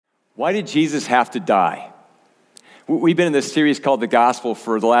Why did Jesus have to die? We've been in this series called The Gospel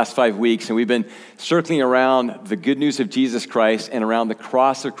for the last 5 weeks, and we've been circling around the good news of Jesus Christ and around the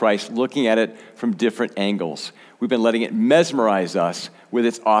cross of Christ, looking at it from different angles. We've been letting it mesmerize us with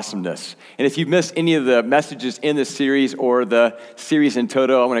its awesomeness. And if you've missed any of the messages in this series or the series in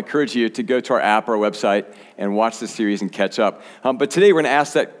toto, I want to encourage you to go to our app or our website and watch the series and catch up. But today we're going to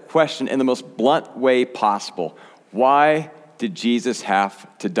ask that question in the most blunt way possible. Why did Jesus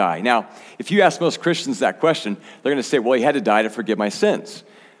have to die? Now, if you ask most Christians that question, they're going to say, well, he had to die to forgive my sins.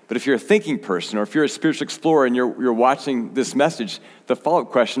 But if you're a thinking person or if you're a spiritual explorer and you're watching this message, the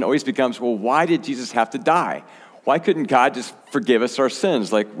follow-up question always becomes, well, why did Jesus have to die? Why couldn't God just forgive us our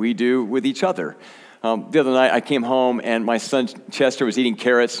sins like we do with each other? The other night I came home and my son Chester was eating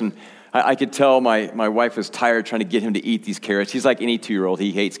carrots, and I could tell my wife was tired trying to get him to eat these carrots. He's like any 2-year-old.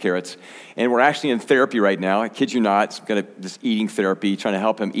 He hates carrots. And we're actually in therapy right now. I kid you not. It's got this eating therapy, trying to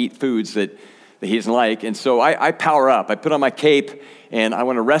help him eat foods that he doesn't like. And so I power up. I put on my cape, and I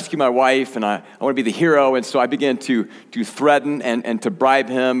want to rescue my wife, and I want to be the hero. And so I began to threaten and to bribe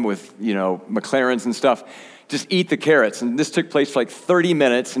him with, McLarens and stuff. Just eat the carrots. And this took place for like 30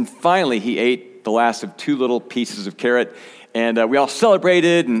 minutes. And finally, he ate the last of 2 little pieces of carrot. And we all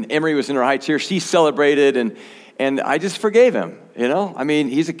celebrated, and Emery was in her high chair. She celebrated, and I just forgave him, I mean,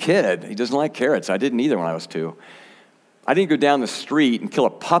 he's a kid. He doesn't like carrots. I didn't either when I was 2. I didn't go down the street and kill a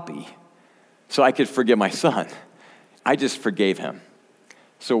puppy so I could forgive my son. I just forgave him.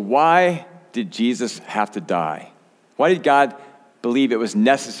 So why did Jesus have to die? Why did God believe it was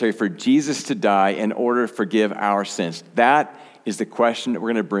necessary for Jesus to die in order to forgive our sins? That is the question that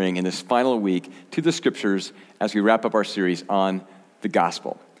we're going to bring in this final week to the scriptures as we wrap up our series on the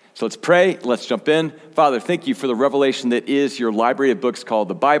gospel. So let's pray. Let's jump in. Father, thank you for the revelation that is your library of books called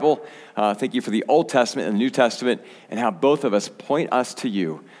the Bible. Thank you for the Old Testament and the New Testament and how both of us point us to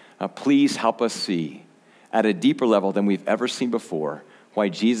you. Please help us see at a deeper level than we've ever seen before why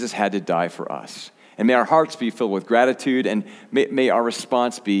Jesus had to die for us. And may our hearts be filled with gratitude, and may our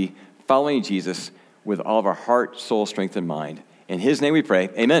response be following Jesus with all of our heart, soul, strength, and mind. In his name we pray,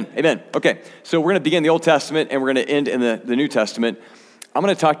 amen, amen. Okay, so we're going to begin the Old Testament, and we're going to end in the New Testament. I'm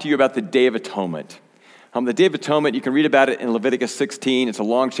going to talk to you about the Day of Atonement. The Day of Atonement, you can read about it in Leviticus 16. It's a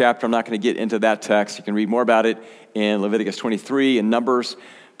long chapter. I'm not going to get into that text. You can read more about it in Leviticus 23 and Numbers.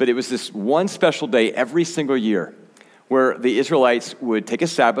 But it was this one special day every single year where the Israelites would take a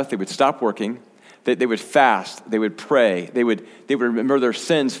Sabbath, they would stop working, they would fast, they would pray, they would remember their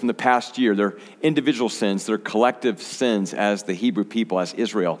sins from the past year, their individual sins, their collective sins as the Hebrew people, as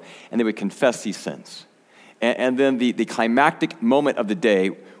Israel, and they would confess these sins. And then the climactic moment of the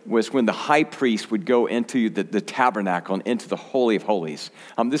day was when the high priest would go into the tabernacle and into the Holy of Holies.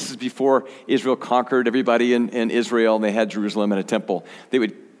 This is before Israel conquered everybody in Israel, and they had Jerusalem and a temple. They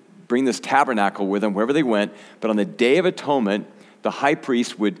would bring this tabernacle with them wherever they went, but on the Day of Atonement, the high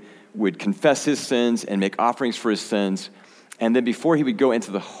priest would confess his sins and make offerings for his sins. And then before he would go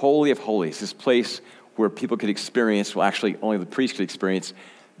into the Holy of Holies, this place where people could experience, well, actually only the priest could experience,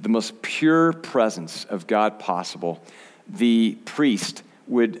 the most pure presence of God possible, the priest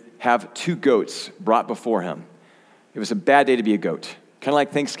would have 2 goats brought before him. It was a bad day to be a goat. Kind of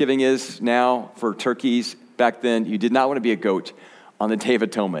like Thanksgiving is now for turkeys. Back then, you did not want to be a goat on the Day of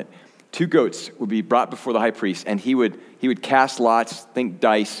Atonement. 2 goats would be brought before the high priest, and he would cast lots, think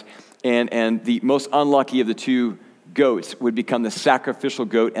dice, and the most unlucky of the 2 goats would become the sacrificial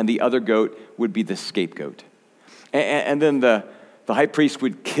goat, and the other goat would be the scapegoat. And then the high priest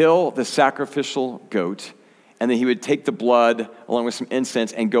would kill the sacrificial goat, and then he would take the blood along with some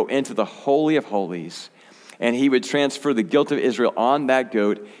incense and go into the Holy of Holies, and he would transfer the guilt of Israel on that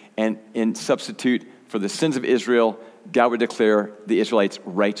goat, and in substitute for the sins of Israel, God would declare the Israelites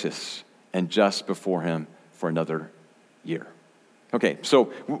righteous and just before him for another year. Okay,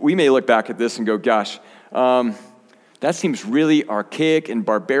 so we may look back at this and go, gosh, that seems really archaic and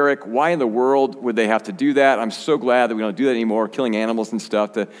barbaric. Why in the world would they have to do that? I'm so glad that we don't do that anymore, killing animals and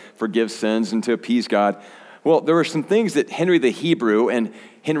stuff to forgive sins and to appease God. Well, there were some things that Henry the Hebrew and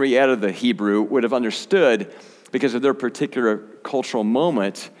Henrietta the Hebrew would have understood because of their particular cultural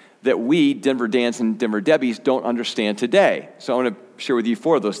moment that we, Denver Dans and Denver Debbies, don't understand today. So I want to share with you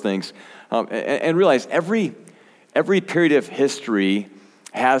 4 of those things. And realize every period of history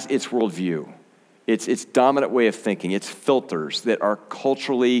has its worldview, its dominant way of thinking, its filters that are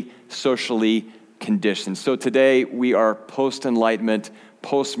culturally, socially conditioned. So today we are post-Enlightenment,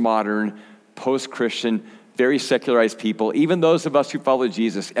 post-modern, post-Christian, very secularized people. Even those of us who follow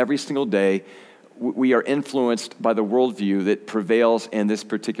Jesus every single day, we are influenced by the worldview that prevails in this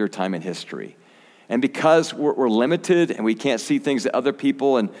particular time in history. And because we're limited and we can't see things that other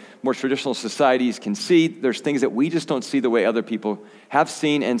people in more traditional societies can see, there's things that we just don't see the way other people have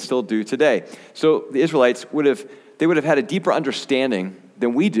seen and still do today. So the Israelites would have had a deeper understanding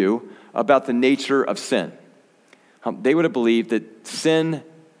than we do about the nature of sin. They would have believed that sin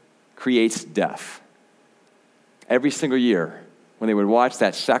creates death. Every single year, when they would watch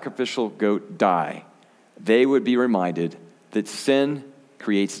that sacrificial goat die, they would be reminded that sin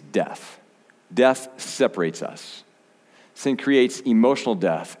creates death. Death separates us. Sin creates emotional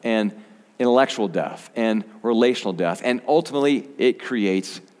death and intellectual death and relational death. And ultimately, it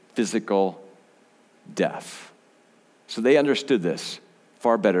creates physical death. So they understood this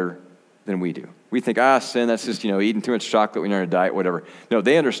far better than we do. We think, sin, that's just, eating too much chocolate when you're on a diet, whatever. No,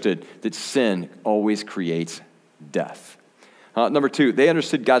 they understood that sin always creates death. Number two, they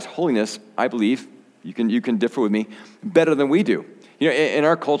understood God's holiness, I believe, you can differ with me, better than we do. In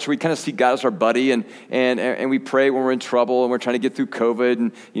our culture, we kind of see God as our buddy, and we pray when we're in trouble, and we're trying to get through COVID,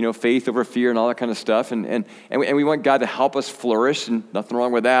 and faith over fear, and all that kind of stuff, and we want God to help us flourish, and nothing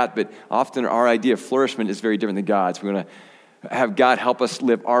wrong with that. But often our idea of flourishment is very different than God's. We want to have God help us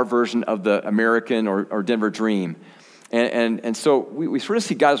live our version of the American or Denver dream, and so we sort of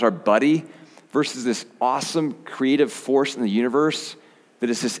see God as our buddy versus this awesome creative force in the universe that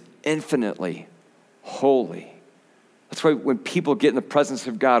is just infinitely holy. That's why when people get in the presence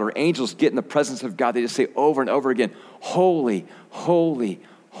of God, or angels get in the presence of God, they just say over and over again, holy, holy,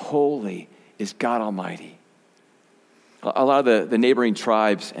 holy is God Almighty. A lot of the neighboring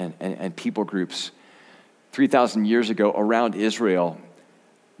tribes and people groups 3,000 years ago around Israel,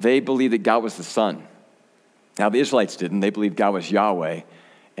 they believed that God was the sun. Now, the Israelites didn't. They believed God was Yahweh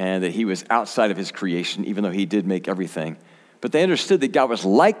and that he was outside of his creation, even though he did make everything. But they understood that God was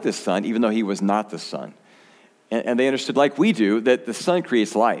like the sun, even though he was not the sun. And they understood, like we do, that the sun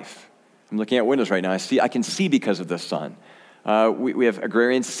creates life. I'm looking at windows right now. I can see because of the sun. We have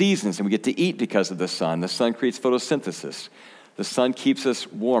agrarian seasons, and we get to eat because of the sun. The sun creates photosynthesis. The sun keeps us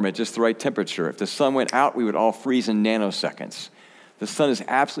warm at just the right temperature. If the sun went out, we would all freeze in nanoseconds. The sun is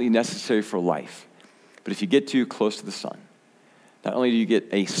absolutely necessary for life. But if you get too close to the sun, not only do you get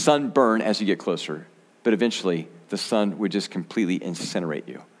a sunburn as you get closer, but eventually the sun would just completely incinerate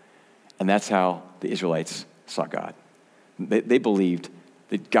you. And that's how the Israelites saw God. They believed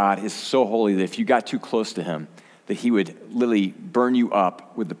that God is so holy that if you got too close to him, that he would literally burn you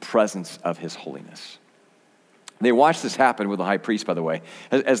up with the presence of his holiness. They watched this happen with the high priest, by the way.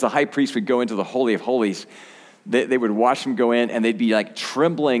 As the high priest would go into the Holy of Holies, they would watch him go in, and they'd be like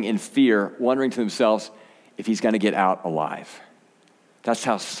trembling in fear, wondering to themselves if he's going to get out alive. That's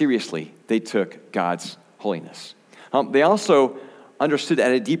how seriously they took God's holiness. They also understood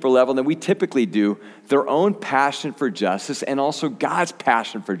at a deeper level than we typically do their own passion for justice and also God's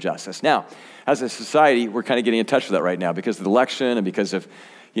passion for justice. Now, as a society, we're kind of getting in touch with that right now because of the election and because of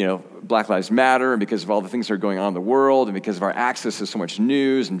Black Lives Matter and because of all the things that are going on in the world and because of our access to so much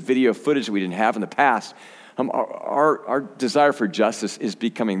news and video footage that we didn't have in the past. Our desire for justice is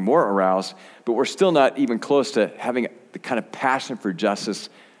becoming more aroused, but we're still not even close to having the kind of passion for justice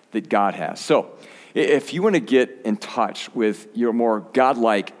that God has. So, if you want to get in touch with your more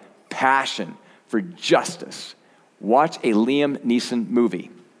godlike passion for justice, watch a Liam Neeson movie.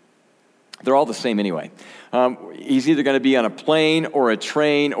 They're all the same anyway. He's either going to be on a plane or a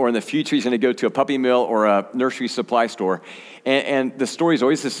train, or in the future he's going to go to a puppy mill or a nursery supply store. And the story is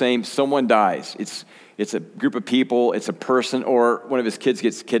always the same. Someone dies. It's a group of people, it's a person, or one of his kids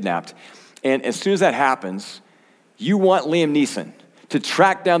gets kidnapped. And as soon as that happens, you want Liam Neeson to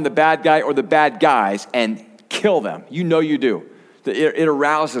track down the bad guy or the bad guys and kill them. You know you do. It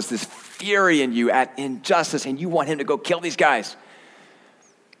arouses this fury in you at injustice, and you want him to go kill these guys.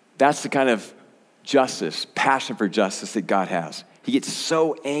 That's the kind of justice, passion for justice that God has. He gets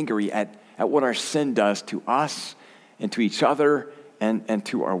so angry at what our sin does to us and to each other and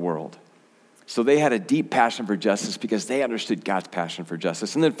to our world. So they had a deep passion for justice because they understood God's passion for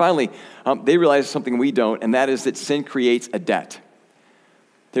justice. And then finally, they realized something we don't, and that is that sin creates a debt.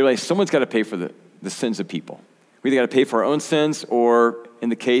 They realize someone's got to pay for the sins of people. We either got to pay for our own sins, or in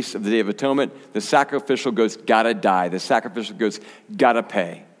the case of the Day of Atonement, the sacrificial goat's got to die. The sacrificial goat's got to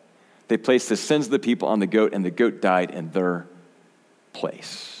pay. They placed the sins of the people on the goat, and the goat died in their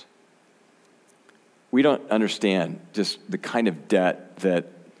place. We don't understand just the kind of debt that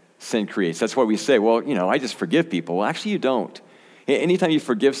sin creates. That's why we say, well, I just forgive people. Well, actually, you don't. Anytime you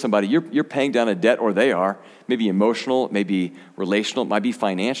forgive somebody, you're paying down a debt, or they are. Maybe emotional, maybe relational, it might be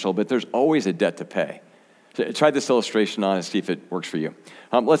financial, but there's always a debt to pay. So try this illustration on and see if it works for you.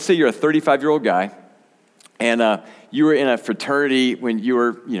 Let's say you're a 35-year-old guy, and you were in a fraternity when you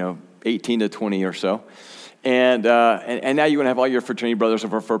were, 18 to 20 or so. And now you're going to have all your fraternity brothers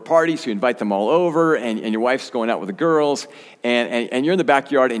over for a party, so you invite them all over, and your wife's going out with the girls, and you're in the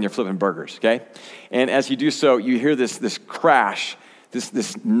backyard and you're flipping burgers, okay? And as you do so, you hear this crash,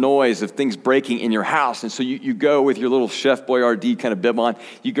 this noise of things breaking in your house. And so you go with your little Chef Boyardee kind of bib on,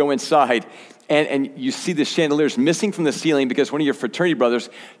 you go inside, and you see the chandeliers missing from the ceiling because one of your fraternity brothers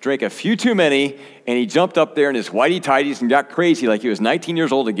drank a few too many, and he jumped up there in his whitey-tighties and got crazy like he was 19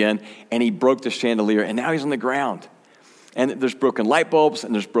 years old again, and he broke the chandelier, and now he's on the ground. And there's broken light bulbs,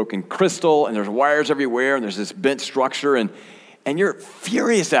 and there's broken crystal, and there's wires everywhere, and there's this bent structure, and you're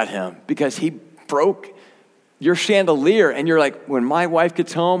furious at him because he broke your chandelier, and you're like, when my wife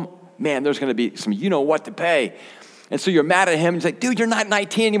gets home, man, there's going to be some you-know-what to pay. And so you're mad at him. He's like, dude, you're not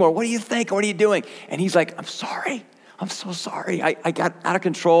 19 anymore. What do you think? What are you doing? And he's like, I'm sorry. I'm so sorry. I got out of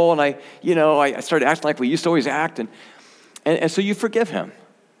control, and I started acting like we used to always act. And so you forgive him.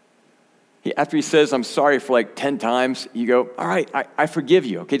 After he says, I'm sorry for like 10 times, you go, all right, I forgive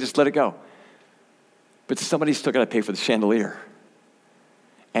you. Okay, just let it go. But somebody's still got to pay for the chandelier.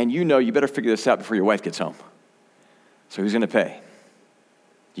 And you better figure this out before your wife gets home. So who's going to pay?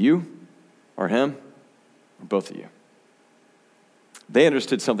 You or him or both of you? They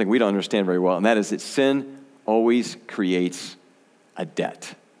understood something we don't understand very well, and that is that sin always creates a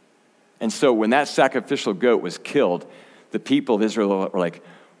debt. And so when that sacrificial goat was killed, the people of Israel were like,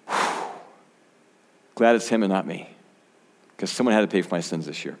 glad it's him and not me, because someone had to pay for my sins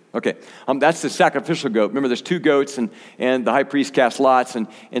this year. Okay, that's the sacrificial goat. Remember, there's two goats, and the high priest casts lots, and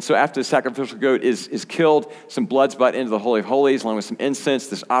so after the sacrificial goat is killed, some blood's brought into the Holy of Holies, along with some incense.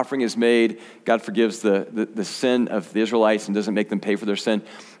 This offering is made. God forgives the sin of the Israelites and doesn't make them pay for their sin.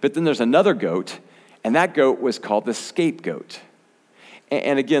 But then there's another goat, and that goat was called the scapegoat.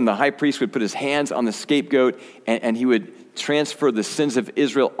 And again, the high priest would put his hands on the scapegoat, and he would transfer the sins of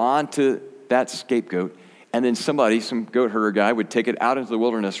Israel onto that scapegoat. And then some goat herder guy, would take it out into the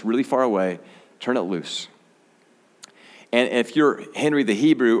wilderness really far away, turn it loose. And if you're Henry the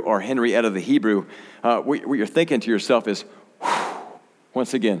Hebrew or Henrietta the Hebrew, what you're thinking to yourself is,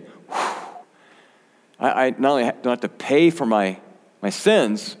 once again, I not only don't have to pay for my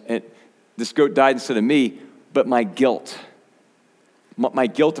sins, this goat died instead of me, but my guilt. My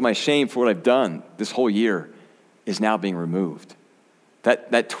guilt and my shame for what I've done this whole year is now being removed.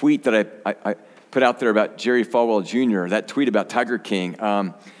 That tweet that I put out there about Jerry Falwell Jr., that tweet about Tiger King,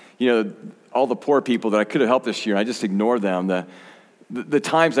 all the poor people that I could have helped this year, I just ignored them. The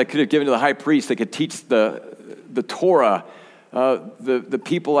times I could have given to the high priest, they could teach the Torah, the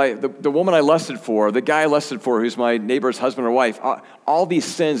people, the woman I lusted for, the guy I lusted for who's my neighbor's husband or wife, all these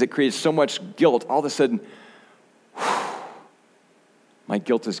sins that created so much guilt, all of a sudden, my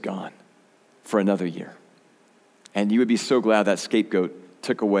guilt is gone for another year. And you would be so glad that scapegoat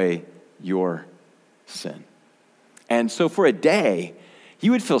took away your sin. And so for a day,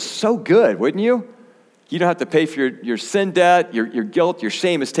 you would feel so good, wouldn't you? You don't have to pay for your sin debt, your guilt, your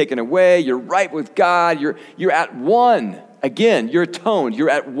shame is taken away, you're right with God, you're at one. Again, you're atoned, you're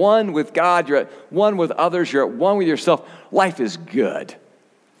at one with God, you're at one with others, you're at one with yourself. Life is good.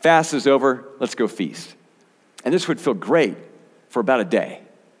 Fast is over, let's go feast. And this would feel great for about a day.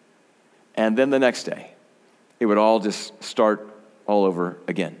 And then the next day, it would all just start all over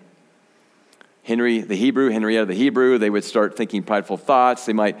again. Henry the Hebrew, Henrietta the Hebrew, they would start thinking prideful thoughts.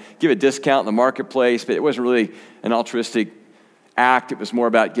 They might give a discount in the marketplace, but it wasn't really an altruistic act. It was more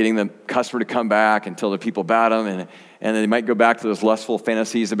about getting the customer to come back and tell the people about them. And then they might go back to those lustful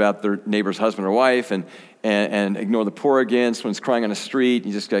fantasies about their neighbor's husband or wife and ignore the poor again. Someone's crying on the street.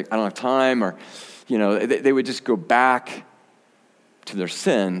 You just go, I don't have time. Or, they would just go back to their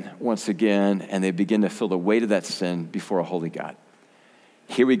sin once again, and they begin to feel the weight of that sin before a holy God.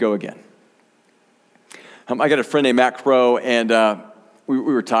 Here we go again. I got a friend named Matt Crow, and we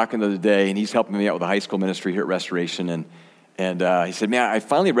were talking the other day, and he's helping me out with the high school ministry here at Restoration, and he said, man, I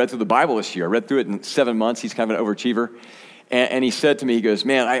finally read through the Bible this year. I read through it in 7 months. He's kind of an overachiever. And he said to me, he goes,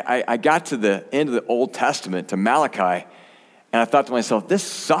 man, I got to the end of the Old Testament, to Malachi, and I thought to myself, this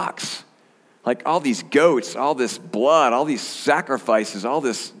sucks. Like all these goats, all this blood, all these sacrifices, all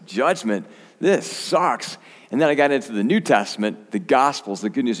this judgment, this sucks. And then I got into the New Testament, the Gospels,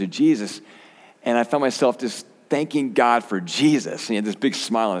 the good news of Jesus, and I found myself just thanking God for Jesus. And he had this big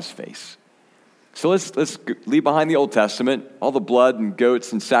smile on his face. So let's leave behind the Old Testament, all the blood and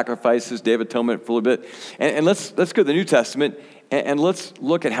goats and sacrifices, Day of Atonement for a little bit, and let's go to the New Testament, and let's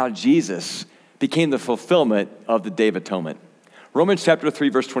look at how Jesus became the fulfillment of the Day of Atonement. Romans chapter 3,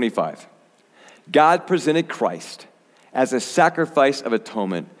 verse 25. God presented Christ as a sacrifice of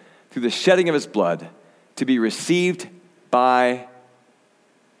atonement through the shedding of his blood to be received by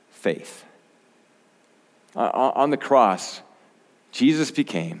faith. On the cross, Jesus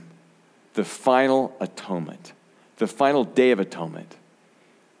became the final atonement, the final day of atonement.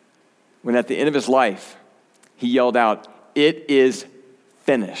 When at the end of his life, he yelled out, "It is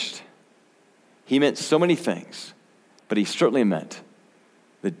finished." He meant so many things, but he certainly meant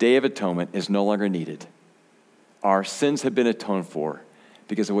the Day of Atonement is no longer needed. Our sins have been atoned for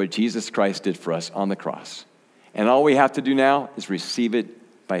because of what Jesus Christ did for us on the cross. And all we have to do now is receive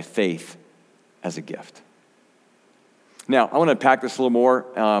it by faith as a gift. Now, I want to unpack this a little more.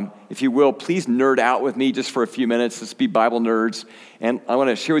 If you will, please nerd out with me just for a few minutes. Let's be Bible nerds. And I want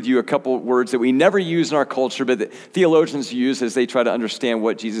to share with you a couple words that we never use in our culture, but that theologians use as they try to understand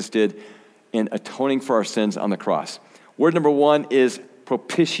what Jesus did in atoning for our sins on the cross. Word number one is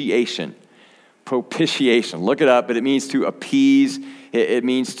propitiation. Propitiation. Look it up, but it means to appease. It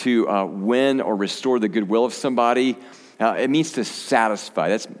means to win or restore the goodwill of somebody. It means to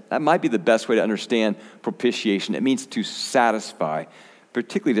satisfy. That might be the best way to understand propitiation. It means to satisfy,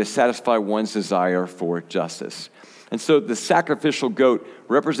 particularly to satisfy one's desire for justice. And so the sacrificial goat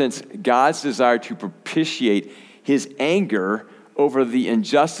represents God's desire to propitiate his anger over the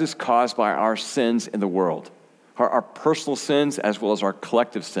injustice caused by our sins in the world, our personal sins as well as our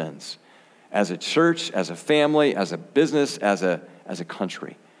collective sins, as a church, as a family, as a business, as a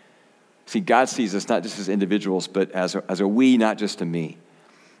country. See, God sees us not just as individuals, but as a we, not just a me.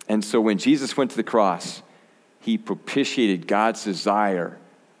 And so when Jesus went to the cross, he propitiated God's desire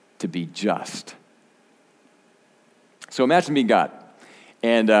to be just. So imagine being God.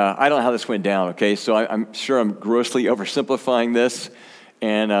 And I don't know how this went down, okay? So I'm sure I'm grossly oversimplifying this,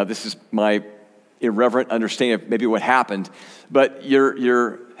 and this is my irreverent understanding of maybe what happened. But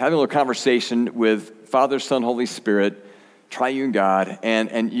you're having a little conversation with Father, Son, Holy Spirit, triune God,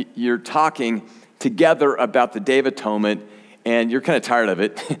 and you're talking together about the Day of Atonement, and you're kind of tired of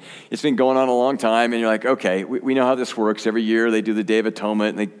it. It's been going on a long time, and you're like, okay, we know how this works. Every year they do the Day of Atonement,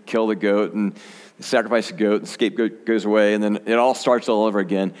 and they kill the goat, and sacrifice a goat, and the scapegoat goes away, and then it all starts all over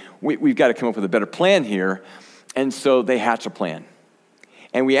again. We've got to come up with a better plan here. And so they hatch a plan.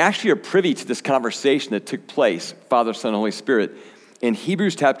 And we actually are privy to this conversation that took place, Father, Son, and Holy Spirit. In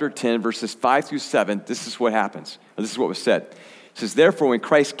Hebrews chapter 10, verses 5 through 7, this is what happens. Or this is what was said. It says, therefore, when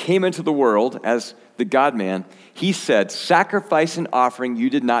Christ came into the world as the God-man, he said, sacrifice and offering you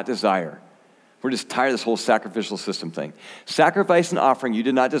did not desire. We're just tired of this whole sacrificial system thing. Sacrifice and offering you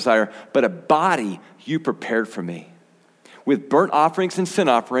did not desire, but a body you prepared for me. With burnt offerings and sin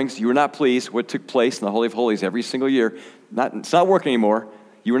offerings, you were not pleased. What took place in the Holy of Holies every single year, it's not working anymore.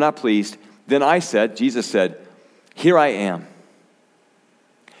 You were not pleased. Then I said, Jesus said, here I am.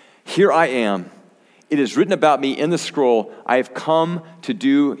 Here I am. It is written about me in the scroll. I have come to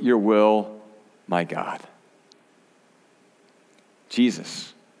do your will, my God.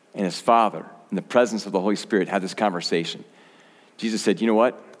 Jesus and his Father, in the presence of the Holy Spirit, had this conversation. Jesus said, you know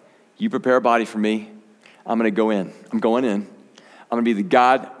what? You prepare a body for me. I'm going to go in. I'm going in. I'm going to be the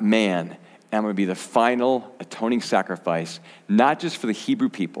God-man, and I'm going to be the final atoning sacrifice, not just for the Hebrew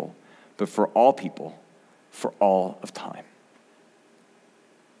people, but for all people, for all of time.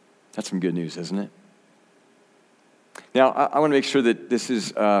 That's some good news, isn't it? Now, I want to make sure that this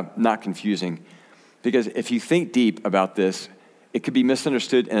is not confusing, because if you think deep about this, it could be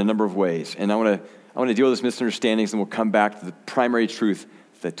misunderstood in a number of ways. And I want to deal with those misunderstandings, and we'll come back to the primary truth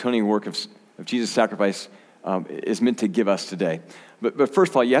the atoning work of Jesus' sacrifice is meant to give us today. But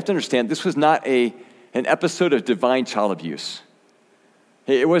first of all, you have to understand, this was not an episode of divine child abuse.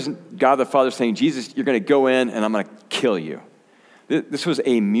 It wasn't God the Father saying, Jesus, you're going to go in, and I'm going to kill you. This was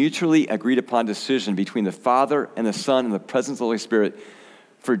a mutually agreed upon decision between the Father and the Son in the presence of the Holy Spirit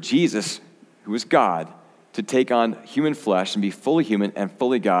for Jesus, who was God, to take on human flesh and be fully human and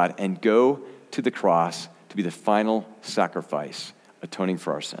fully God and go to the cross to be the final sacrifice, atoning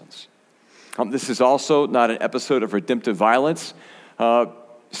for our sins. This is also not an episode of redemptive violence.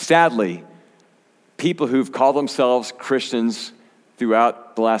 Sadly, people who've called themselves Christians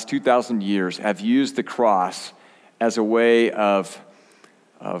throughout the last 2,000 years have used the cross as a way of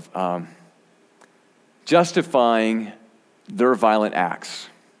justifying their violent acts.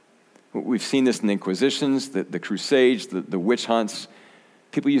 We've seen this in the Inquisitions, the Crusades, the witch hunts,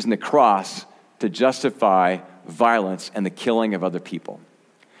 people using the cross to justify violence and the killing of other people.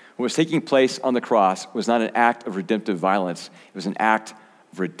 What was taking place on the cross was not an act of redemptive violence. It was an act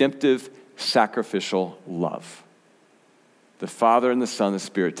of redemptive, sacrificial love. The Father and the Son and the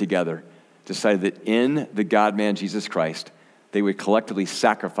Spirit together decided that in the God-man, Jesus Christ, they would collectively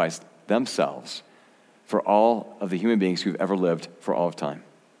sacrifice themselves for all of the human beings who've ever lived for all of time.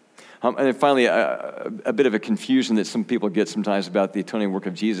 And then finally, a bit of a confusion that some people get sometimes about the atoning work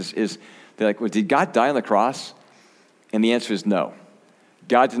of Jesus is they're like, well, did God die on the cross? And the answer is no.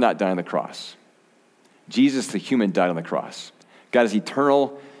 God did not die on the cross. Jesus, the human, died on the cross. God is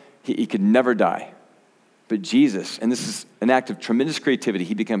eternal. He could never die. But Jesus, and this is an act of tremendous creativity,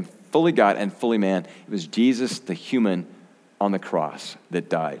 he became fully God and fully man. It was Jesus, the human, on the cross that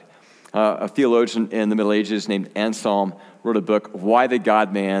died. A theologian in the Middle Ages named Anselm wrote a book, Why the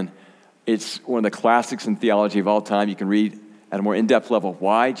God-Man? It's one of the classics in theology of all time. You can read at a more in-depth level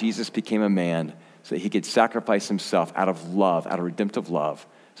why Jesus became a man so that he could sacrifice himself out of love, out of redemptive love,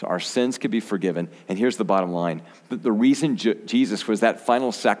 so our sins could be forgiven. And here's the bottom line. The reason Jesus was that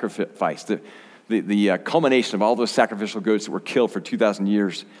final sacrifice, the culmination of all those sacrificial goats that were killed for 2,000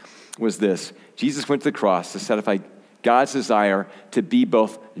 years was this. Jesus went to the cross to satisfy God's desire to be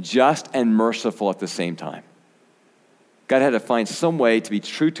both just and merciful at the same time. God had to find some way to be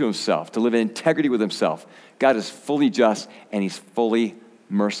true to himself, to live in integrity with himself. God is fully just and he's fully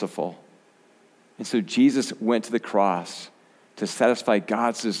merciful. And so Jesus went to the cross to satisfy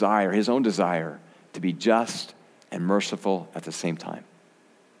God's desire, his own desire, to be just and merciful at the same time.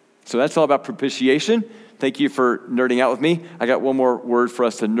 So that's all about propitiation. Thank you for nerding out with me. I got one more word for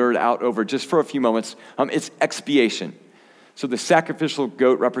us to nerd out over just for a few moments. It's expiation. So the sacrificial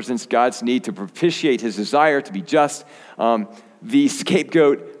goat represents God's need to propitiate his desire to be just. The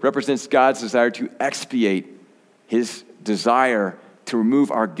scapegoat represents God's desire to expiate his desire to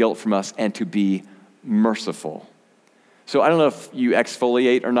remove our guilt from us and to be merciful. So I don't know if you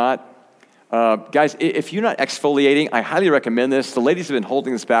exfoliate or not. Guys, if you're not exfoliating, I highly recommend this. The ladies have been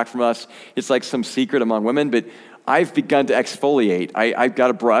holding this back from us. It's like some secret among women, but I've begun to exfoliate. I've got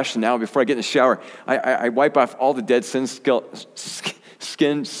a brush, and now before I get in the shower, I wipe off all the dead skin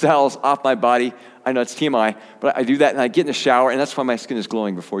cells off my body. I know it's TMI, but I do that, and I get in the shower, and that's why my skin is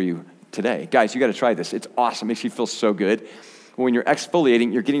glowing before you today. Guys, you got to try this. It's awesome. It makes you feel so good. When you're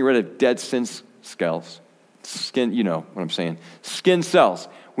exfoliating, you're getting rid of dead skin, you know what I'm saying, skin cells.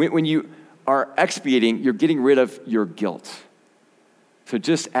 When you are expiating, you're getting rid of your guilt. So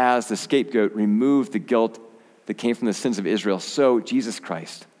just as the scapegoat removed the guilt that came from the sins of Israel, so Jesus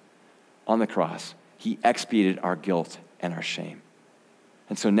Christ on the cross, he expiated our guilt and our shame.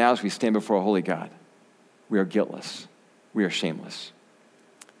 And so now as we stand before a holy God, we are guiltless. We are shameless.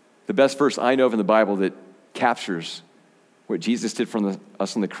 The best verse I know of in the Bible that captures what Jesus did for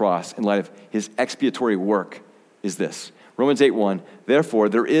us on the cross in light of his expiatory work is this. Romans 8:1, therefore,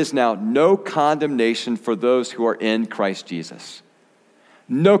 there is now no condemnation for those who are in Christ Jesus.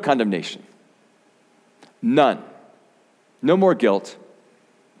 No condemnation. None. No more guilt.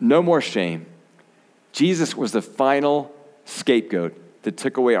 No more shame. Jesus was the final scapegoat that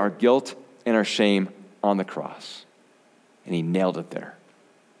took away our guilt and our shame on the cross. And he nailed it there.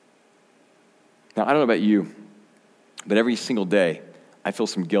 Now, I don't know about you, but every single day, I feel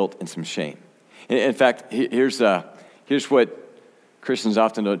some guilt and some shame. In fact, here's what Christians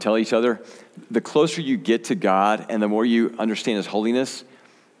often don't tell each other. The closer you get to God and the more you understand his holiness,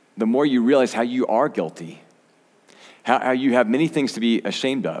 the more you realize how you are guilty, how you have many things to be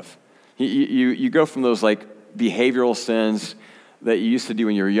ashamed of. You go from those like behavioral sins that you used to do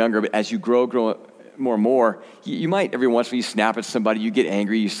when you were younger, but as you grow more and more, you might every once in a while you snap at somebody, you get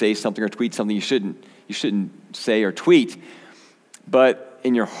angry, you say something or tweet something you shouldn't say or tweet. But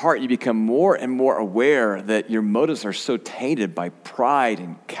in your heart, you become more and more aware that your motives are so tainted by pride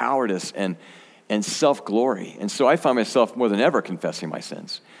and cowardice and self-glory. And so I find myself more than ever confessing my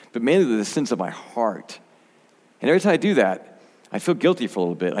sins, but mainly the sins of my heart. And every time I do that, I feel guilty for a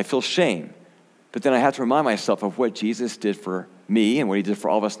little bit. I feel shame. But then I have to remind myself of what Jesus did for me and what he did for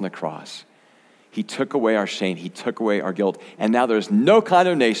all of us on the cross. He took away our shame. He took away our guilt. And now there's no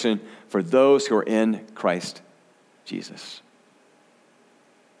condemnation for those who are in Christ Jesus.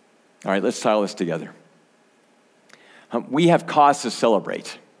 All right, let's tie all this together. We have cause to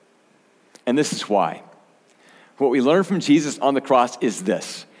celebrate. And this is why. What we learn from Jesus on the cross is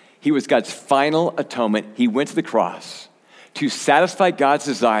this. He was God's final atonement. He went to the cross to satisfy God's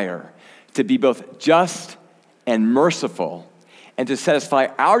desire to be both just and merciful, and to satisfy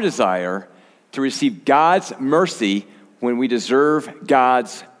our desire to receive God's mercy when we deserve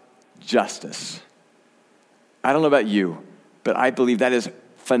God's justice. I don't know about you, but I believe that is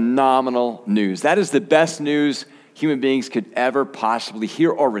phenomenal news. That is the best news human beings could ever possibly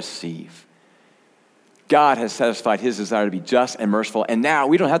hear or receive. God has satisfied his desire to be just and merciful, and now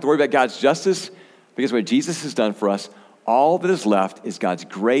we don't have to worry about God's justice because what Jesus has done for us, all that is left is God's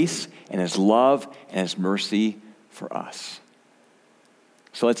grace and his love and his mercy for us.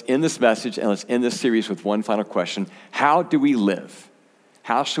 So let's end this message and let's end this series with one final question. How do we live?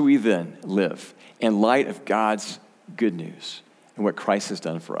 How should we then live in light of God's good news and what Christ has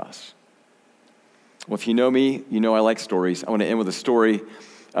done for us? Well, if you know me, you know I like stories. I want to end with a story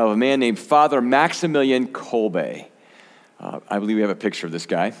of a man named Father Maximilian Kolbe. I believe we have a picture of this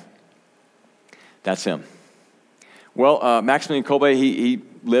guy. That's him. Well, Maximilian Kolbe, he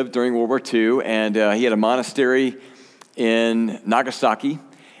lived during World War II, and he had a monastery in Nagasaki,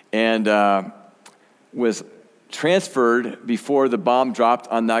 and was transferred before the bomb dropped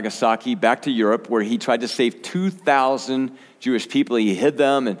on Nagasaki back to Europe, where he tried to save 2,000 Jewish people. He hid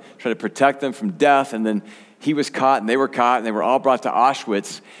them and tried to protect them from death, and then he was caught, and they were all brought to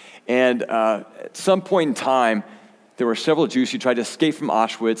Auschwitz. And at some point in time, there were several Jews who tried to escape from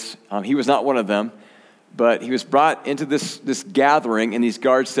Auschwitz. He was not one of them, but he was brought into this gathering, and these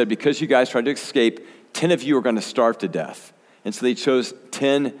guards said, because you guys tried to escape, 10 of you are going to starve to death. And so they chose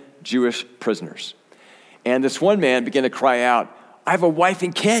 10 Jewish prisoners. And this one man began to cry out, I have a wife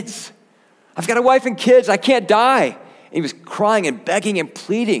and kids. I've got a wife and kids. I can't die. And he was crying and begging and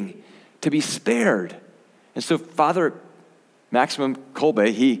pleading to be spared. And so Father Maximum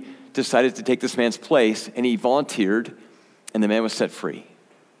Kolbe, he decided to take this man's place, and he volunteered, and the man was set free.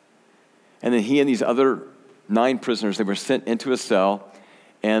 And then he and these other 9 prisoners, they were sent into a cell,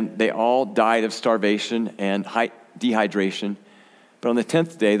 and they all died of starvation and dehydration. But on the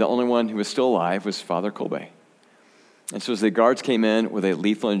 10th day, the only one who was still alive was Father Kolbe. And so as the guards came in with a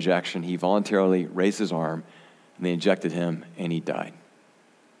lethal injection, he voluntarily raised his arm, and they injected him, and he died.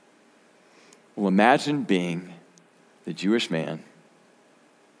 Well, imagine being the Jewish man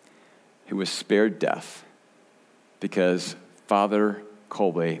who was spared death because Father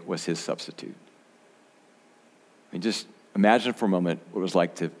Kolbe was his substitute. I mean, just imagine for a moment what it was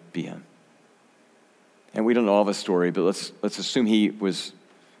like to be him. And we don't know all of his story, but let's assume he was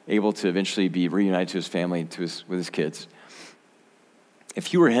able to eventually be reunited to his family, with his kids.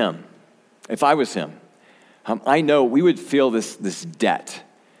 If you were him, if I was him, I know we would feel this debt.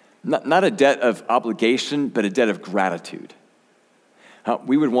 Not a debt of obligation, but a debt of gratitude.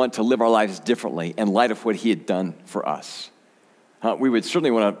 We would want to live our lives differently in light of what he had done for us. We would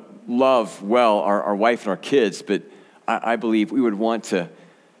certainly want to love well our wife and our kids, but I believe we would want to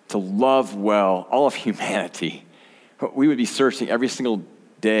love well all of humanity. We would be searching every single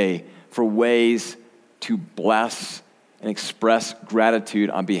day for ways to bless and express gratitude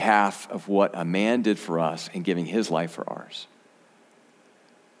on behalf of what a man did for us in giving his life for ours.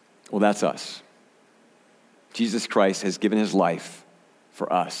 Well, that's us. Jesus Christ has given his life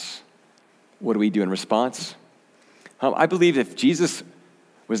for us. What do we do in response? I believe if Jesus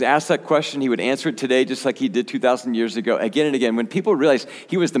was asked that question, he would answer it today just like he did 2,000 years ago, again and again. When people realized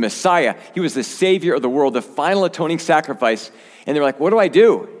he was the Messiah, he was the Savior of the world, the final atoning sacrifice, and they're like, what do I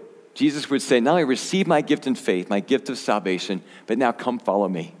do? Jesus would say, not only receive my gift in faith, my gift of salvation, but now come follow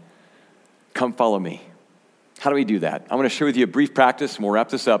me. Come follow me. How do we do that? I want to share with you a brief practice, and we'll wrap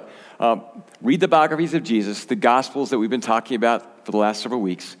this up. Read the biographies of Jesus, the Gospels that we've been talking about for the last several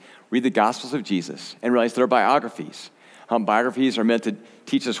weeks. Read the Gospels of Jesus and realize they're biographies. Biographies are meant to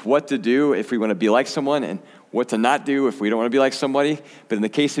teach us what to do if we want to be like someone and what to not do if we don't want to be like somebody. But in the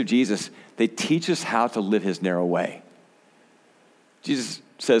case of Jesus, they teach us how to live his narrow way. Jesus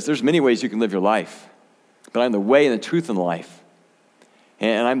says there's many ways you can live your life, but I'm the way and the truth and the life.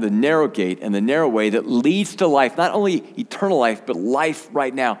 And I'm the narrow gate and the narrow way that leads to life, not only eternal life, but life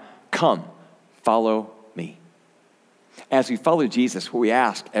right now. Come, follow me. As we follow Jesus, what we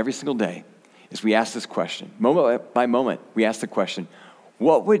ask every single day is we ask this question. Moment by moment, we ask the question,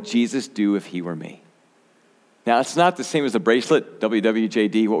 what would Jesus do if he were me? Now, it's not the same as the bracelet,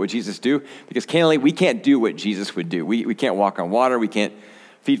 WWJD, what would Jesus do? Because candidly, we can't do what Jesus would do. We can't walk on water. We can't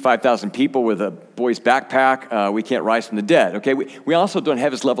feed 5,000 people with a boy's backpack. We can't rise from the dead, okay? We also don't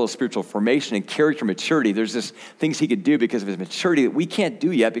have his level of spiritual formation and character maturity. There's just things he could do because of his maturity that we can't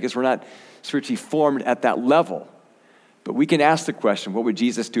do yet because we're not spiritually formed at that level. But we can ask the question, what would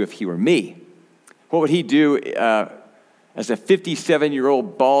Jesus do if he were me? What would he do as a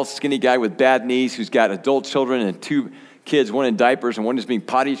 57-year-old, bald, skinny guy with bad knees who's got adult children and 2 kids, one in diapers and one is being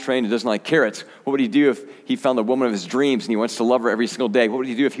potty trained and doesn't like carrots? What would he do if he found the woman of his dreams and he wants to love her every single day? What would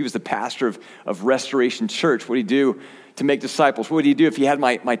he do if he was the pastor of Restoration Church? What would he do to make disciples? What would he do if he had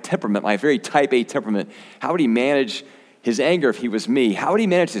my temperament, my very type A temperament? How would he manage his anger if he was me? How would he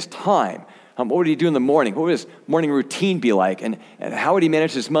manage his time? What would he do in the morning? What would his morning routine be like? And how would he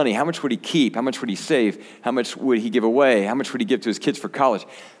manage his money? How much would he keep? How much would he save? How much would he give away? How much would he give to his kids for college?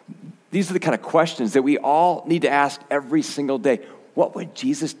 These are the kind of questions that we all need to ask every single day. What would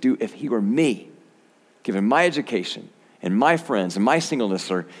Jesus do if he were me, given my education and my friends and my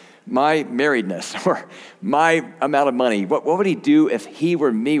singleness or my marriedness or my amount of money? What would he do if he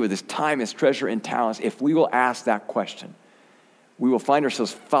were me with his time, his treasure, and talents? If we will ask that question, we will find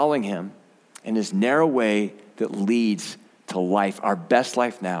ourselves following him in his narrow way that leads to life, our best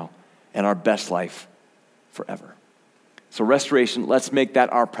life now and our best life forever. So restoration, let's make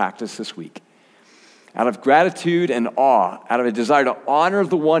that our practice this week. Out of gratitude and awe, out of a desire to honor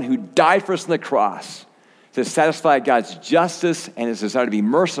the one who died for us on the cross, to satisfy God's justice and his desire to be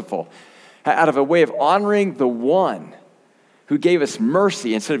merciful, out of a way of honoring the one who gave us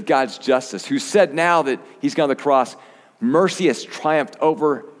mercy instead of God's justice, who said now that he's gone to the cross, mercy has triumphed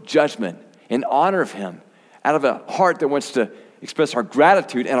over judgment. In honor of him, out of a heart that wants to express our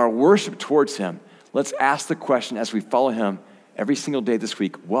gratitude and our worship towards him, let's ask the question as we follow him every single day this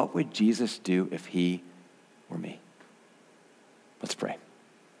week, what would Jesus do if he were me? Let's pray.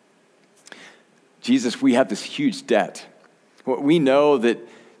 Jesus, we have this huge debt. We know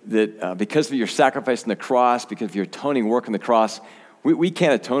that because of your sacrifice on the cross, because of your atoning work on the cross, we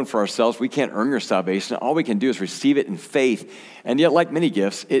can't atone for ourselves. We can't earn your salvation. All we can do is receive it in faith. And yet, like many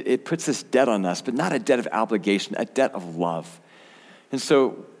gifts, it puts this debt on us, but not a debt of obligation, a debt of love. And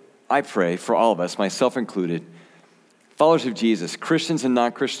so I pray for all of us, myself included, followers of Jesus, Christians and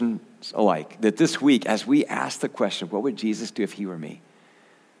non-Christians alike, that this week, as we ask the question, what would Jesus do if he were me?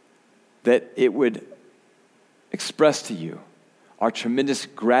 That it would express to you our tremendous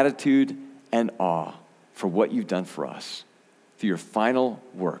gratitude and awe for what you've done for us through your final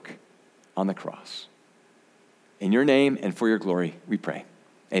work on the cross. In your name and for your glory, we pray.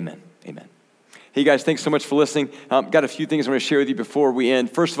 Amen. Amen. Hey guys, thanks so much for listening. Got a few things I want to share with you before we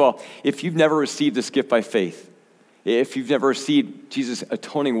end. First of all, if you've never received this gift by faith, if you've never received Jesus'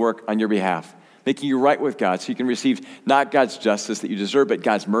 atoning work on your behalf, making you right with God so you can receive not God's justice that you deserve, but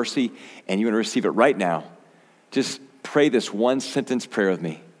God's mercy, and you want to receive it right now, just pray this one sentence prayer with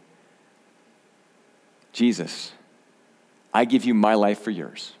me. Jesus, I give you my life for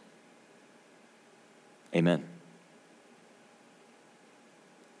yours. Amen.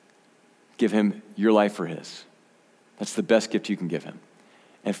 Give him your life for his. That's the best gift you can give him.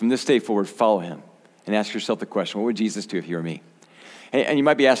 And from this day forward, follow him and ask yourself the question, what would Jesus do if he were me? And you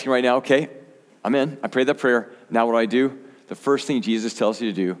might be asking right now, okay, I'm in. I prayed that prayer. Now what do? The first thing Jesus tells you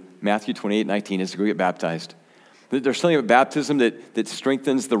to do, Matthew 28:19, is to go get baptized. There's something about baptism that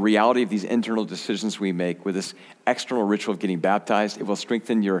strengthens the reality of these internal decisions we make with this external ritual of getting baptized. It will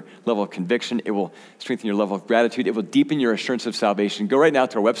strengthen your level of conviction. It will strengthen your level of gratitude. It will deepen your assurance of salvation. Go right now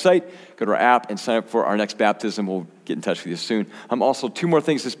to our website, go to our app, and sign up for our next baptism. We'll get in touch with you soon. Also, two more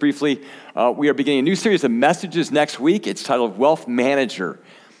things just briefly. We are beginning a new series of messages next week. It's titled Wealth Manager.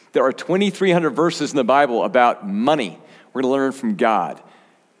 There are 2,300 verses in the Bible about money. We're going to learn from God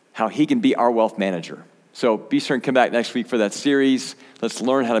how he can be our wealth manager. So be sure and come back next week for that series. Let's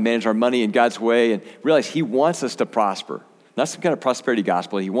learn how to manage our money in God's way and realize he wants us to prosper. Not some kind of prosperity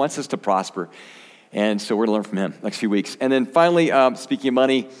gospel. He wants us to prosper. And so we're going to learn from him next few weeks. And then finally, speaking of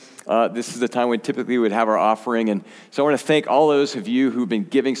money, this is the time when typically we would have our offering. And so I want to thank all those of you who've been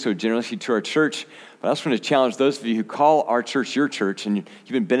giving so generously to our church. But I also want to challenge those of you who call our church your church and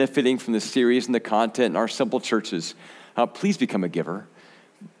you've been benefiting from this series and the content in our simple churches. Please become a giver.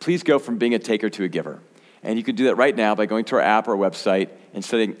 Please go from being a taker to a giver. And you can do that right now by going to our app or website and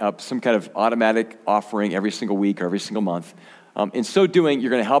setting up some kind of automatic offering every single week or every single month. In so doing, you're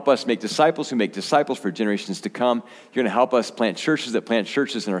going to help us make disciples who make disciples for generations to come. You're going to help us plant churches that plant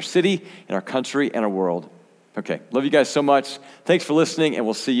churches in our city, in our country, and our world. Okay, love you guys so much. Thanks for listening, and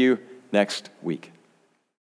we'll see you next week.